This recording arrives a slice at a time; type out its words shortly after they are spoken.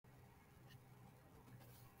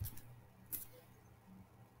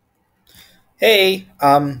Hey,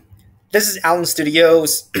 this is Alan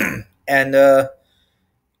Studios, and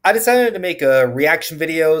I decided to make reaction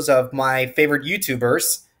videos of my favorite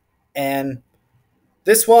YouTubers, and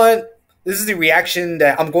this one, this is the reaction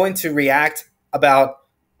that I'm going to react about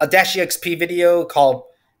a DashieXP video called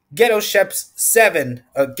Ghetto Chef 7,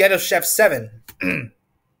 Ghetto Chef 7.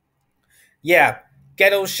 Yeah,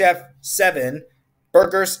 Ghetto Chef 7,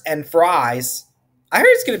 burgers and fries. I heard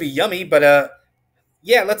it's gonna be yummy, but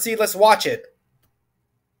yeah, let's watch it.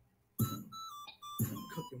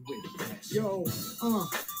 Cooking with Dash. Yo,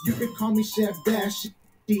 you can call me Chef Dash.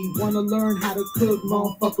 Wanna learn how to cook,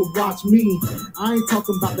 motherfucker, watch me. I ain't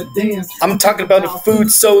talking about the dance. I'm talking about the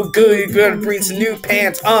food so good, you gotta bring some new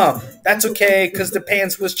pants. That's okay, cause the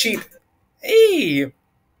pants was cheap. Hey,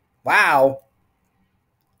 wow.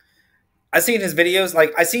 I seen his videos,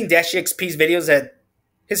 like I seen DashieXP's videos that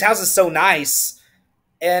his house is so nice,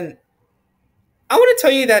 and I want to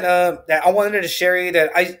tell you that that I wanted to share you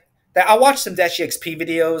that I watched some DashieXP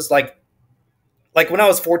videos like when I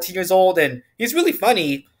was 14 years old, and he's really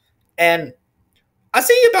funny. And I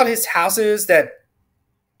see about his houses that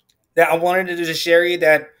I wanted to just share you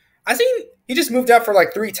that I seen he just moved out for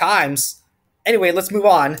like 3 times. Anyway, let's move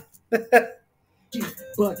on.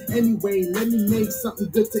 But anyway, let me make something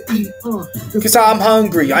good to eat. Cause I'm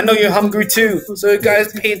hungry. I know you're hungry too. So you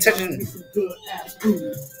guys pay attention.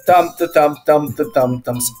 Thumbs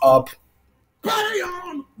up. Hey,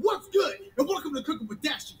 what's good? And welcome to Cooking with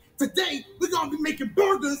Dashie. Today we're gonna be making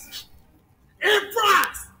burgers and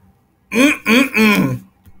fries.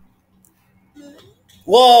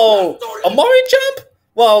 Whoa, a Mario jump?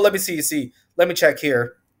 Well, let me see. Let me check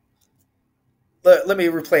here. Let me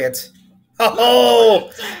replay it.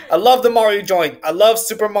 Oh, I love the Mario joint. I love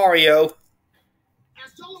Super Mario. As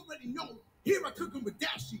y'all already know, here at Cooking with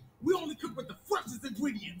Dashie, we only cook with the freshest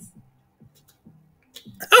ingredients.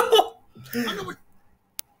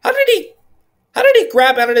 How did he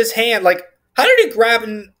grab out of his hand? Like, how did he grab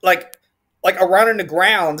and like around in the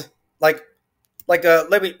ground? Let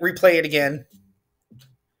me replay it again.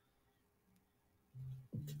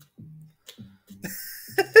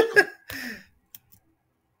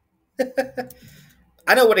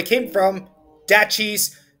 I know what it came from.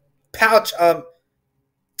 Dashie's pouch,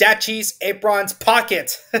 Dashie's apron's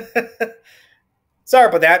pocket. Sorry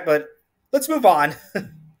about that, but let's move on. I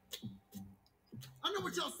know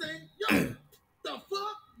what y'all saying. Yo, the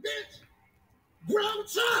fuck, bitch? Ground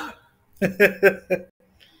chop.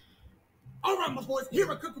 All right, my boys,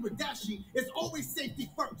 here at Cooking with Dashie, it's always safety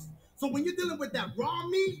first. So when you're dealing with that raw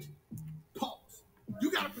meat, pause.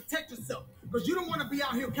 You gotta protect yourself because you don't want to be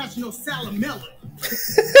out here catching no salmonella.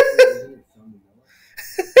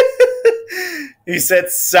 He said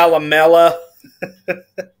salmonella.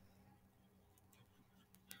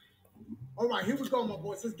 All right, here we go, my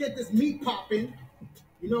boys. Let's get this meat popping.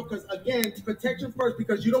 You know, because again, protection first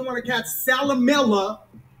because you don't want to catch salmonella.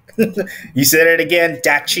 You said it again,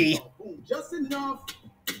 Dashie. Just enough,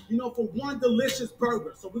 you know, for one delicious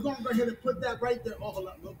burger. So we're gonna go ahead and put that right there. Oh, hold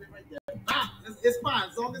up, a little bit right there. It's fine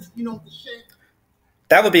as long as you know the shit.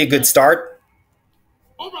 That would be a good start.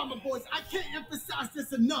 All right, my boys. I can't emphasize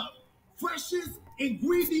this enough. Freshest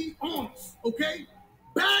ingredients, okay?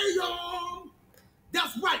 Bam!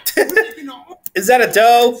 That's right. We're making our own. Is that a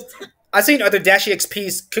dough? I've seen other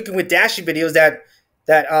DashieXP's Cooking with Dashie videos that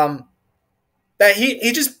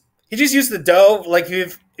he just used the dough, like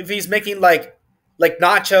if he's making like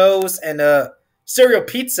nachos and cereal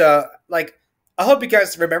pizza. Like, I hope you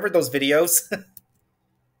guys remember those videos.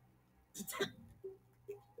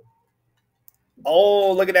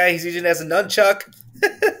 Oh, look at that, he's using it as a nunchuck.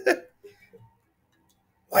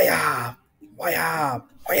 Waya, waya,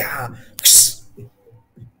 waya.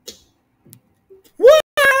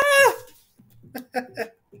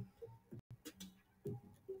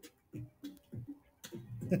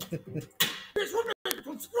 Bitch, we're making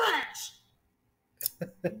from scratch.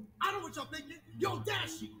 I know what y'all thinking. Yo,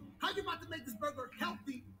 Dashie, how you about to make this burger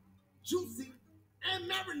healthy, juicy, and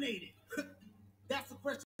marinated? That's the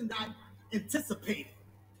question that I anticipated.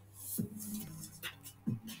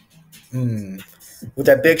 With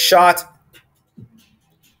that big shot.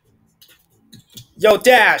 Yo,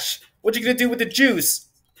 Dash, what you gonna do with the juice?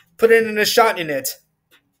 Put it in a shot in it.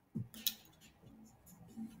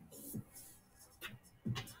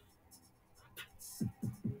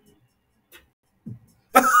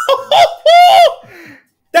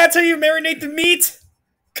 That's how you marinate the meat?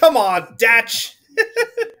 Come on, Dash.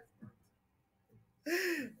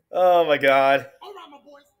 Oh my god. All right, my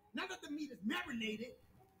boys. Now that the meat is marinated,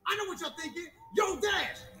 I know what y'all thinking. Yo,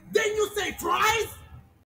 Dash, didn't you say fries?